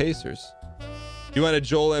always with the Pacers. You want a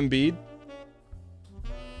Joel Embiid?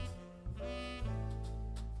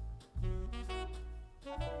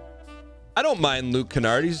 I don't mind Luke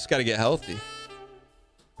Kennard. He's just got to get healthy.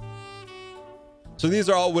 So these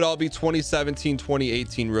would all be 2017,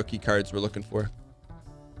 2018 rookie cards we're looking for.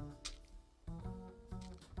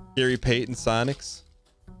 Gary Payton Sonics.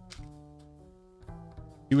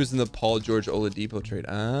 He was in the Paul George Oladipo trade.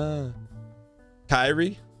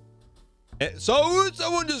 Kyrie. So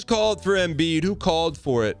someone just called for Embiid. Who called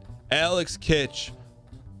for it? Alex Kitch.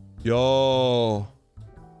 Yo.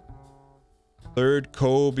 3rd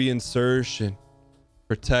Kobe insertion.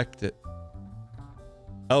 Protect it.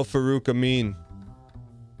 El Farouk Amin.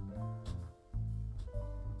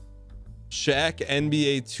 Shaq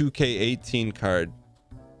NBA 2K18 card.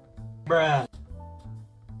 Bruh.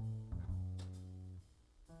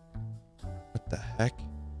 What the heck?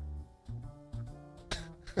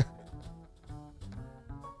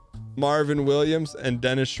 Marvin Williams and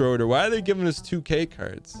Dennis Schroeder. Why are they giving us 2K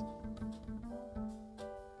cards?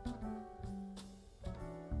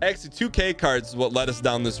 Actually, 2K cards is what led us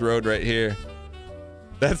down this road right here.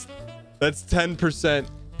 That's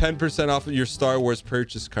 10% off of your Star Wars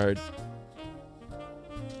purchase card.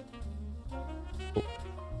 Oh.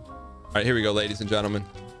 All right, here we go, ladies and gentlemen.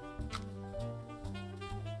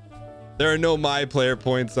 There are no my player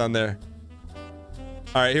points on there.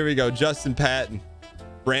 All right, here we go. Justin Patton,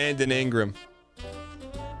 Brandon Ingram,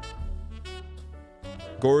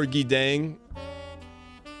 Gorgie Dang,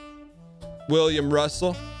 William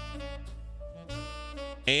Russell,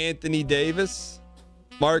 Anthony Davis,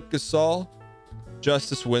 Mark Gasol,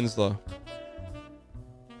 Justice Winslow.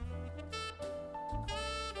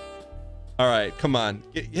 All right, come on,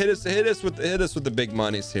 hit us with the big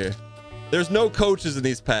monies here. There's no coaches in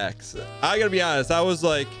these packs. I gotta be honest, I was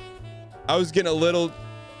getting a little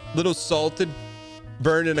salted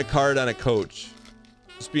burning a card on a coach.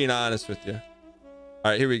 Just being honest with you.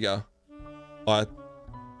 All right, here we go. Oh,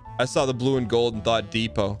 I saw the blue and gold and thought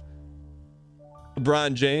Depot.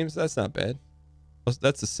 LeBron James, that's not bad.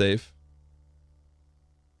 That's a save.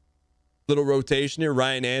 Little rotation here.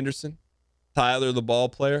 Ryan Anderson, Tyler the ball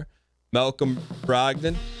player, Malcolm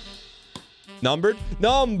Brogdon.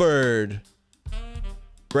 Numbered.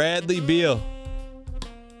 Bradley Beal.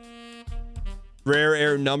 Rare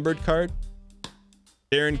air numbered card.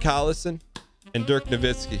 Darren Collison and Dirk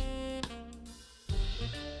Nowitzki.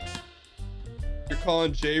 You're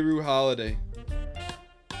calling J-Rue Holiday.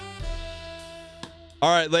 All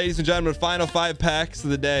right, ladies and gentlemen, final 5 packs of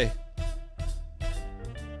the day.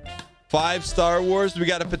 5 Star Wars. We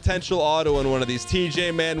got a potential auto in one of these.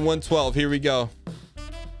 TJ Man 112. Here we go.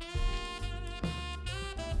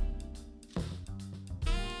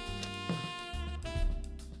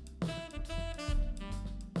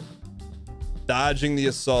 Dodging the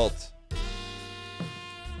assault.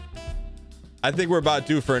 I think we're about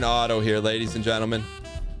due for an auto here, ladies and gentlemen.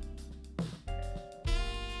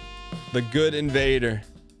 The good invader.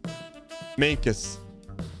 Minkus.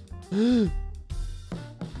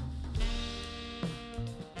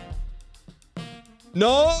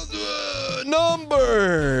 No,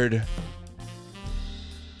 numbered.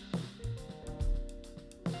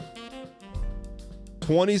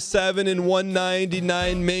 $27 and $199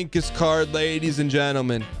 Minkus card, ladies and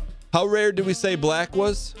gentlemen. How rare did we say black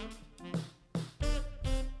was?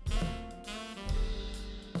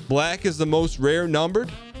 Black is the most rare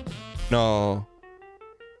numbered? No.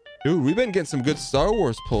 Dude, we've been getting some good Star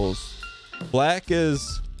Wars pulls. Black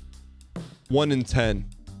is 1 in 10.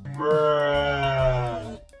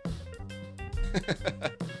 Bruh.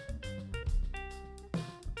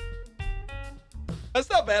 That's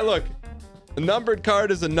not bad. Look, a numbered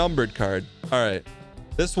card is a numbered card. All right,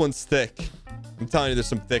 this one's thick. I'm telling you, there's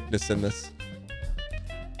some thickness in this.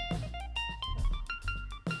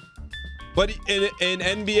 But in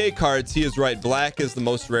NBA cards, he is right. Black is the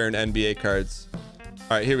most rare in NBA cards.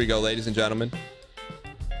 All right, here we go, ladies and gentlemen.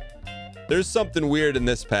 There's something weird in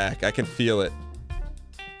this pack. I can feel it.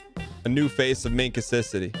 A new face of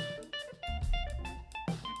Minkusicity.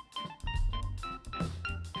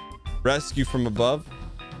 Rescue from above.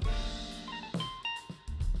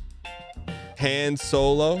 Han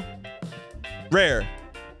Solo. Rare.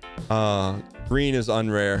 Green is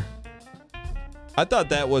unrare. I thought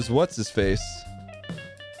that was what's his face.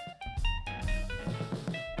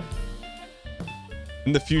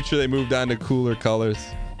 In the future, they moved on to cooler colors.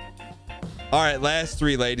 All right, last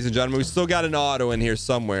 3, ladies and gentlemen. We still got an auto in here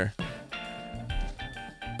somewhere.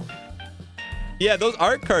 Yeah, those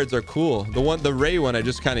art cards are cool. The Ray one, I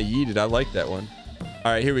just kind of yeeted. I like that one.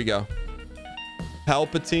 All right, here we go.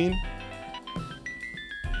 Palpatine.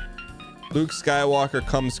 Luke Skywalker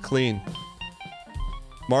comes clean.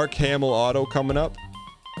 Mark Hamill auto coming up.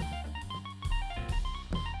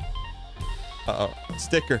 Uh-oh.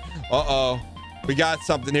 Sticker. Uh-oh. We got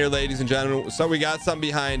something here, ladies and gentlemen. So we got something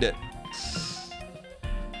behind it.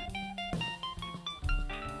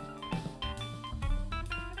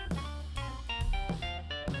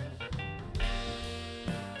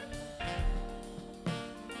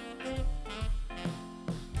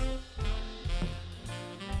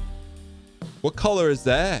 What color is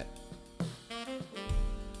that?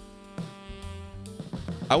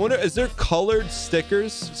 I wonder, is there colored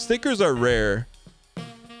stickers? Stickers are rare.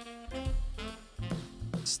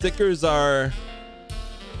 Stickers are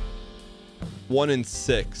 1 in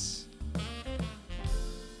 6.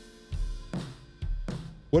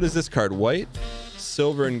 What is this card? White,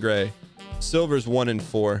 silver, and gray. Silver's 1 in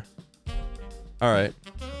 4. All right.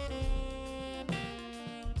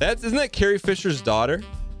 Isn't that Carrie Fisher's daughter?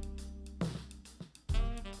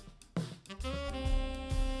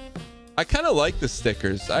 I kind of like the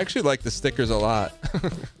stickers. I actually like the stickers a lot.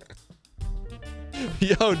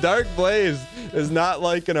 Yo, Dark Blaze is not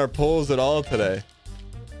liking our pulls at all today.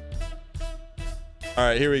 All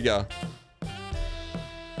right, here we go.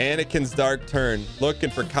 Anakin's Dark Turn.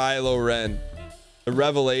 Looking for Kylo Ren. The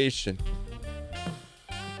Revelation.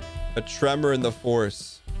 A Tremor in the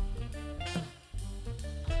Force.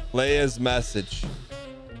 Leia's Message.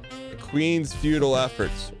 The Queen's Futile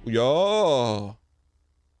Efforts. Yo.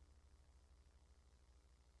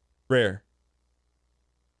 Rare.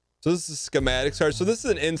 So this is a schematics card. So this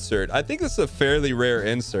is an insert. I think this is a fairly rare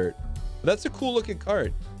insert. But that's a cool looking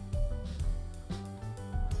card.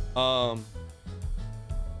 What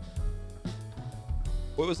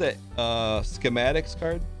was that? Schematics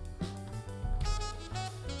card?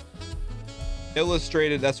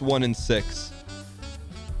 Illustrated, that's 1 in 6.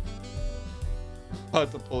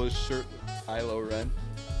 About to pull his shirt with Kylo Ren.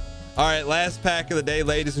 All right, last pack of the day,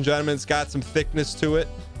 ladies and gentlemen. It's got some thickness to it.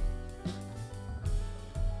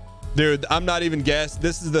 Dude, I'm not even guessing.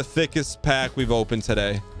 This is the thickest pack we've opened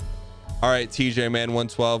today. All right, TJ Man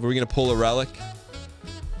 112. Are we going to pull a relic?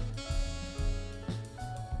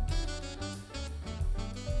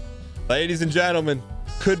 Ladies and gentlemen,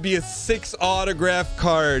 could be a 6 autograph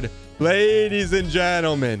card. Ladies and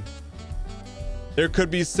gentlemen, there could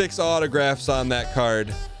be 6 autographs on that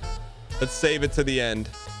card. Let's save it to the end.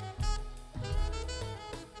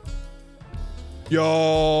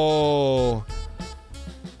 Yo,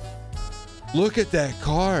 look at that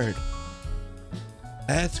card.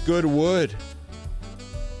 That's good wood.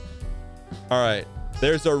 All right,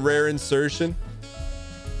 there's our rare insertion.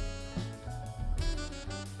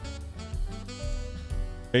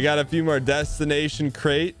 We got a few more destination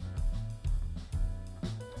crate.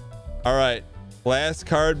 All right, last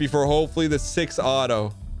card before hopefully the 6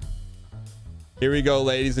 auto. Here we go,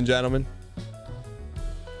 ladies and gentlemen.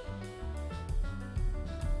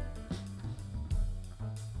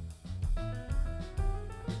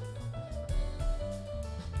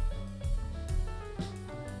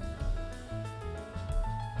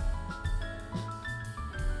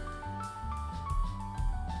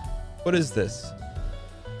 What is this?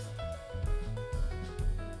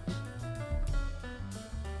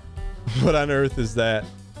 What on earth is that?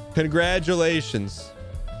 Congratulations.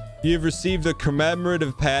 You have received a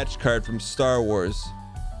commemorative patch card from Star Wars.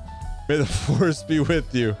 May the Force be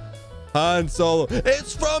with you. Han Solo.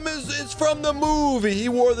 It's from the movie. He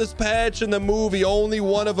wore this patch in the movie. Only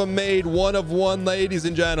one of them made. One of one, ladies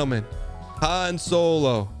and gentlemen. Han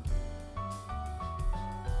Solo.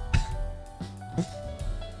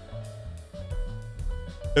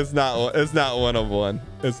 It's not one of one.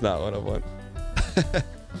 It's not one of one.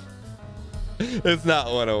 It's not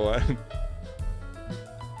 101.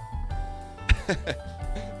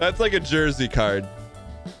 That's like a jersey card,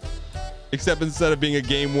 except instead of being a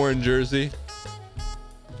game worn jersey.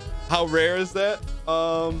 How rare is that?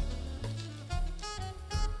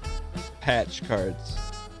 Patch cards.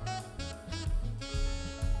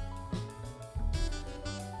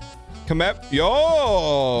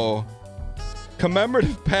 Yo,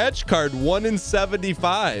 commemorative patch card, 1 in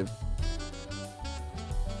 75.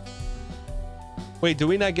 Wait, do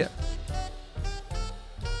we not get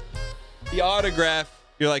the autograph?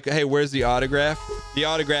 You're like, hey, where's the autograph? The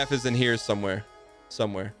autograph is in here somewhere.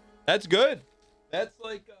 That's good. That's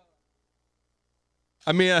like,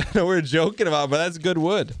 I mean, I know we're joking about, but that's good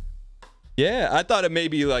wood. Yeah, I thought it may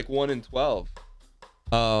be like 1 in 12.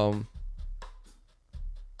 I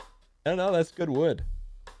don't know. That's good wood.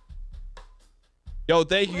 Yo,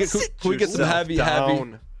 thank you. Can we get some heavy?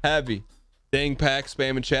 Dang pack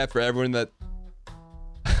spam and chat for everyone that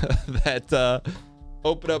that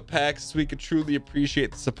open up packs, so we could truly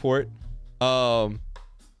appreciate the support.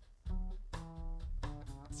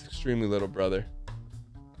 It's extremely little, brother.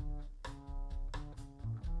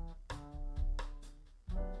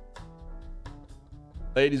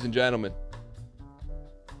 Ladies and gentlemen,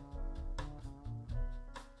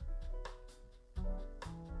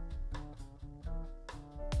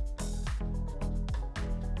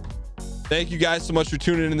 thank you guys so much for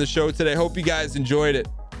tuning in the show today. Hope you guys enjoyed it.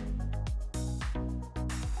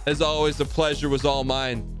 As always, the pleasure was all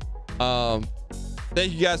mine.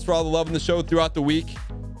 Thank you guys for all the love in the show throughout the week.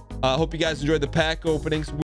 Hope you guys enjoyed the pack openings.